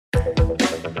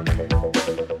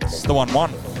It's the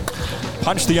 1-1.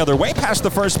 Punch the other way past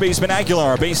the first baseman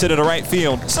Aguilar. Base hit to right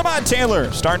field. Samad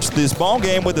Taylor starts this ball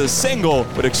game with a single.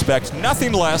 Would expect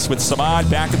nothing less with Samad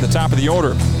back at the top of the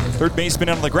order. Third baseman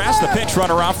on the grass. The pitch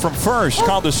runner off from first.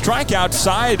 Called a strikeout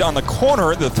side on the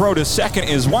corner. The throw to second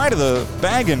is wide of the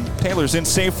bag, and Taylor's in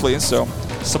safely. So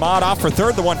Samad off for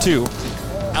third. The 1-2.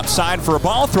 Outside for a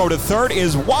ball. Throw to third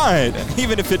is wide.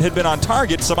 Even if it had been on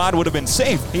target, Samad would have been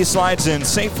safe. He slides in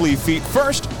safely feet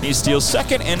first. He steals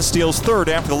second and steals third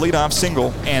after the leadoff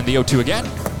single. And the 0-2 again.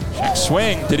 Check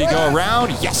swing. Did he go around?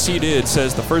 Yes, he did,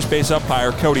 says the first base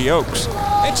umpire, Cody Oakes.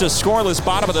 It's a scoreless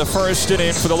bottom of the first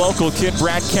inning for the local kid,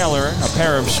 Brad Keller. A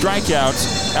pair of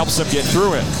strikeouts helps him get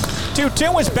through it.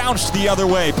 2-2 was bounced the other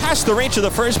way, past the reach of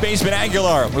the first baseman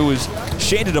Aguilar, who was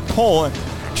shaded a pull and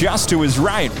just to his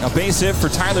right. A base hit for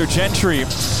Tyler Gentry.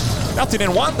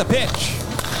 0-1, the pitch.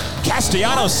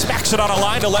 Castellanos smacks it on a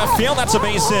line to left field. That's a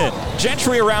base hit.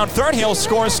 Gentry around third. He'll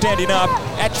score standing up.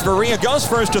 Echeverria goes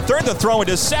first to third. The throw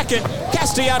into second.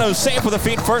 Castellanos safe with a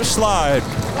feet first slide.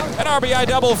 An RBI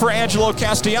double for Angelo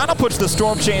Castellano puts the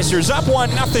Storm Chasers up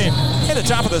 1-0 in the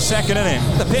top of the second inning.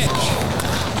 The pitch.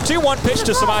 2-1 pitch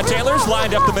to Samad Taylor's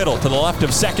lined up the middle to the left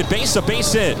of second base, a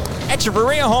base hit.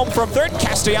 Echeverria home from third,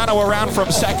 Castellano around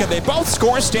from second. They both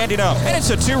score standing up, and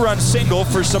it's a 2-run single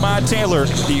for Samad Taylor.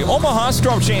 The Omaha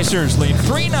Storm Chasers lead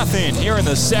 3-0 here in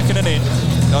the second inning.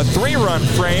 A 3-run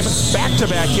frame,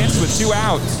 back-to-back hits with 2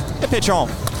 outs. The pitch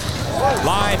home.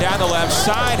 Line down the left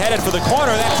side, headed for the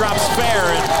corner. That drops fair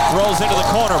and rolls into the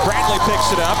corner. Bradley picks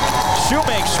it up.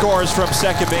 Shoemake scores from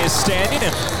second base standing,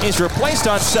 and he's replaced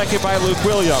on second by Luke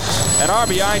Williams. An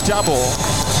RBI double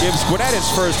gives Gwinnett his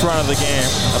first run of the game.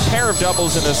 A pair of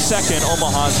doubles in the second.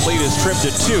 Omaha's lead is trimmed to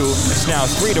 2. It's now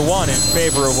 3-1 in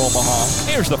favor of Omaha.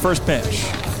 Here's the first pitch.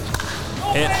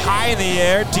 Hit high in the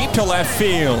air, deep to left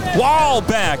field. Wall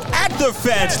back at the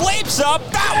fence, leaps up.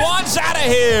 That one's out of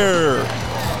here.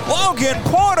 Logan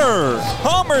Porter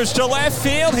homers to left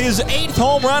field, his 8th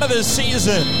home run of the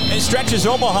season. It stretches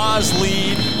Omaha's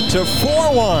lead to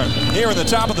 4-1 here in the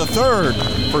top of the third.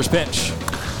 First pitch.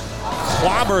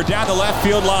 Clobber down the left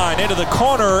field line, into the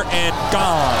corner, and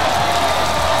gone.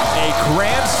 A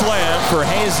grand slam for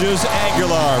Jesus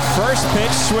Aguilar. First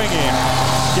pitch swinging.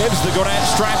 Gives the Gwinnett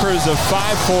Stripers a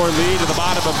 5-4 lead to the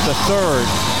bottom of the third.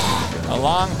 A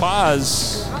long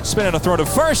pause. Spinning a throw to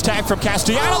first, tag from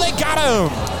Castellano, they got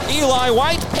him! Eli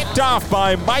White picked off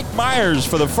by Mike Myers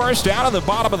for the first out of the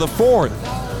bottom of the fourth.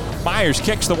 Myers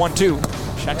kicks the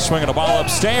 1-2. Check swinging a ball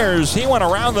upstairs. He went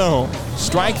around though.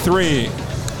 Strike 3.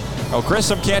 Oh,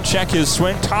 Grissom can't check his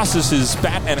swing, tosses his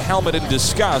bat and helmet in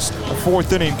disgust. The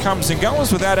fourth inning comes and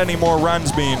goes without any more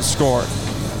runs being scored.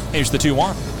 Here's the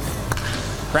 2-1.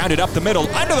 Grounded up the middle,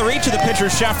 under the reach of the pitcher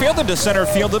Sheffield into center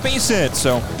field, the base hit.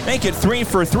 So make it 3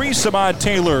 for 3. Samad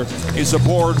Taylor is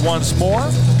aboard once more.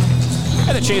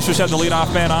 And the Chasers have the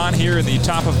leadoff man on here in the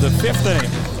top of the 5th inning.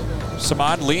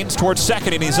 Samad leans towards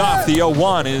second and he's off. The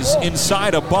 0-1 is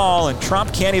inside a ball and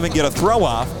Trump can't even get a throw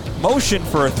off. Motion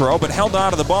for a throw but held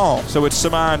on to the ball. So it's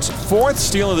Samad's 4th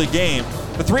steal of the game.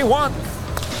 The 3-1.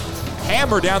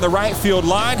 Hammer down the right field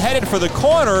line, headed for the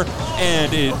corner,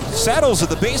 and it settles at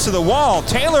the base of the wall.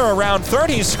 Taylor around third,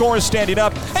 he scores standing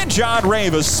up, and John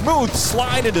Rave, a smooth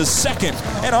slide into second.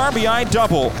 An RBI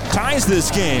double ties this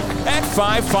game at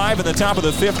 5-5 in the top of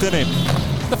the 5th inning.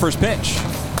 The first pitch.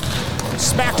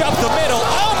 Smacked up the middle.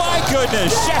 Oh my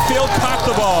goodness, Sheffield caught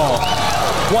the ball.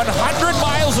 100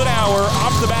 miles an hour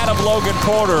off the bat of Logan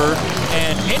Porter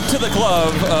and into the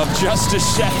glove of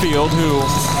Justice Sheffield, who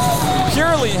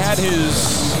purely had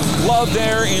his glove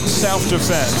there in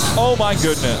self-defense. Oh my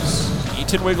goodness.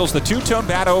 Eaton wiggles the two-tone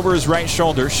bat over his right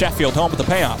shoulder. Sheffield home with the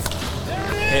payoff.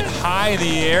 Hit high in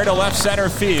the air to left center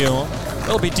field.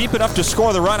 It'll be deep enough to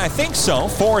score the run, I think so.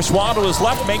 Forrest Wall to his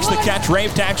left, makes the catch.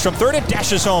 Rave tags from third and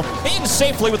dashes home. In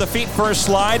safely with a feet first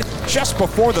slide just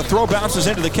before the throw bounces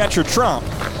into the catcher Trump.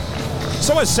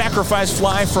 So a sacrifice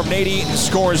fly from Nate Eaton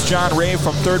scores John Rave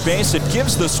from third base. It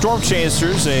gives the Storm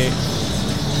Chasers a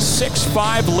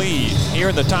 6-5 lead here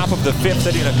in the top of the 5th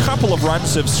inning. A couple of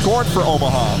runs have scored for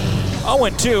Omaha.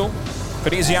 0-2.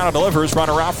 Veneziano delivers,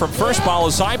 runner out from first, ball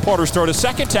is high. Porter's throw to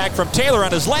second, tag from Taylor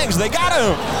on his legs. They got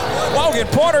him! Logan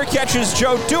Porter catches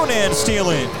Joe Dunan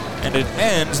stealing, and it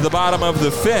ends the bottom of the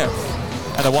 5th.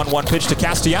 And the 1-1 pitch to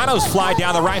Castellanos, fly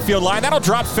down the right field line. That'll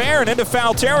drop fair and into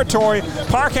foul territory.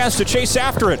 Park has to chase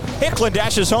after it. Hicklin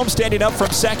dashes home, standing up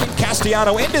from second.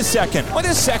 Castellano into second. With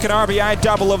his second RBI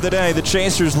double of the day, the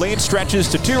Chasers' lead stretches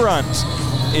to 2 runs.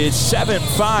 It's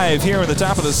 7-5 here in the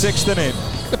top of the 6th inning.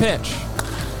 The pitch.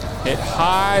 Hit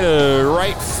high to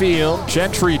right field.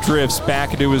 Gentry drifts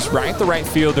back into his right. The right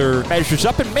fielder measures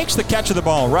up and makes the catch of the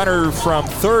ball. Runner from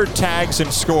third tags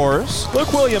and scores.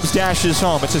 Luke Williams dashes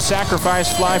home. It's a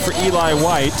sacrifice fly for Eli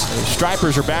White. The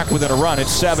Stripers are back within a run.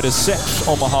 It's 7-6.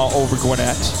 Omaha over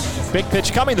Gwinnett. Big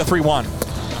pitch coming, the 3-1.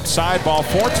 Side ball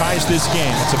 4 ties this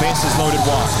game. It's a bases loaded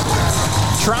walk.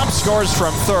 Trump scores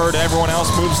from third. Everyone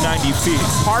else moves 90 feet.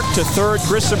 Park to third,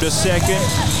 Grissom to second,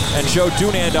 and Joe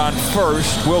Dunand on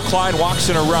first. Will Klein walks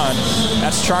in a run.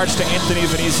 That's charged to Anthony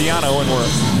Veneziano, and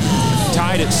we're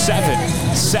tied at 7.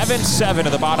 7-7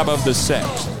 at the bottom of the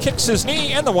 6th. Kicks his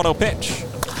knee, and the 1-0 pitch.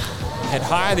 Hit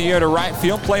high in the air to right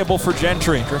field, playable for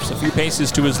Gentry. Drifts a few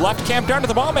paces to his left, camped down to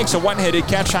the ball, makes a one-handed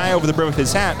catch high over the brim of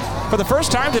his hat. For the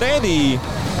first time today, the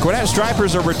Gwinnett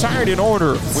Stripers are retired in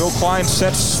order. Will Klein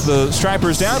sets the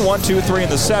Stripers down, 1-2-3 in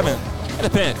the 7th. And a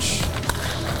pitch.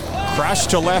 Crush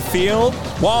to left field,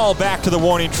 wall back to the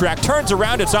warning track, turns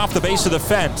around, it's off the base of the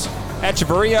fence.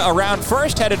 Echeverria around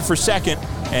first, headed for second,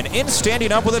 and in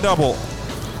standing up with a double.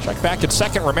 Check back at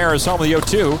second, Ramirez home with the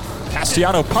 0-2.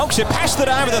 Castellano pokes it past the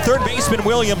dive of the third baseman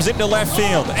Williams into left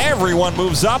field. Everyone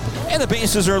moves up, and the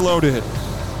bases are loaded.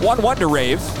 1-1 to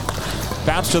Rave.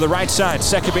 Bounce to the right side.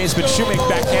 Second baseman Shoemake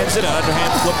backhands it. An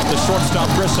underhand flip to the shortstop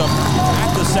Grissom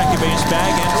at the second base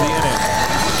bag. Ends the inning.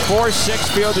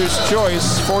 4-6 fielder's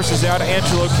choice forces out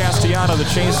Angelo Castellano. The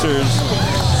Chasers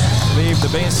leave the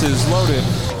bases loaded.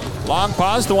 Long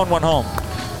pause, the 1-1 home.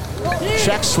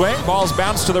 Check swing, balls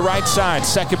bounce to the right side.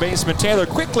 Second baseman Taylor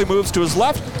quickly moves to his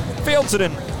left, fields it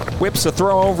and whips a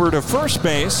throw over to first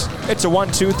base. It's a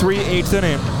 1-2-3 8th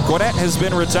inning. Gwinnett has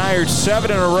been retired 7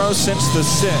 in a row since the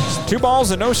 6th. 2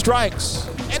 balls and no strikes.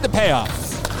 And the payoff.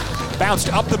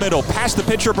 Bounced up the middle, past the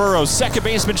pitcher Burrows. Second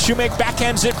baseman Shoemake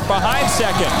backhands it behind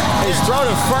second. His throw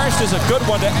to first is a good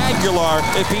one to Aguilar.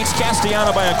 It beats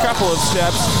Castellano by a couple of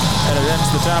steps, and it ends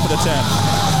the top of the 10th.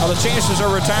 Well, the Chasers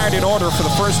are retired in order for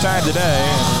the first time today.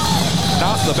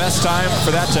 Not the best time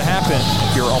for that to happen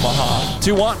if you're Omaha.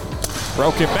 2-1.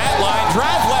 Broken bat line,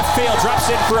 drive left field, drops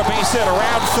in for a base hit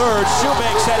around third.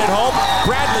 Shoemake's headed home.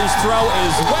 Bradley's throw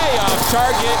is way off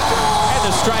target, and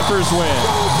the Stripers win.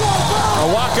 A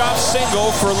walk-off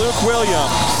single for Luke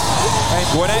Williams. And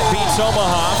Gwinnett beats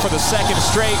Omaha for the second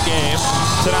straight game.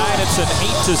 Tonight it's an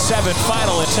 8-7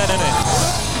 final in 10 innings.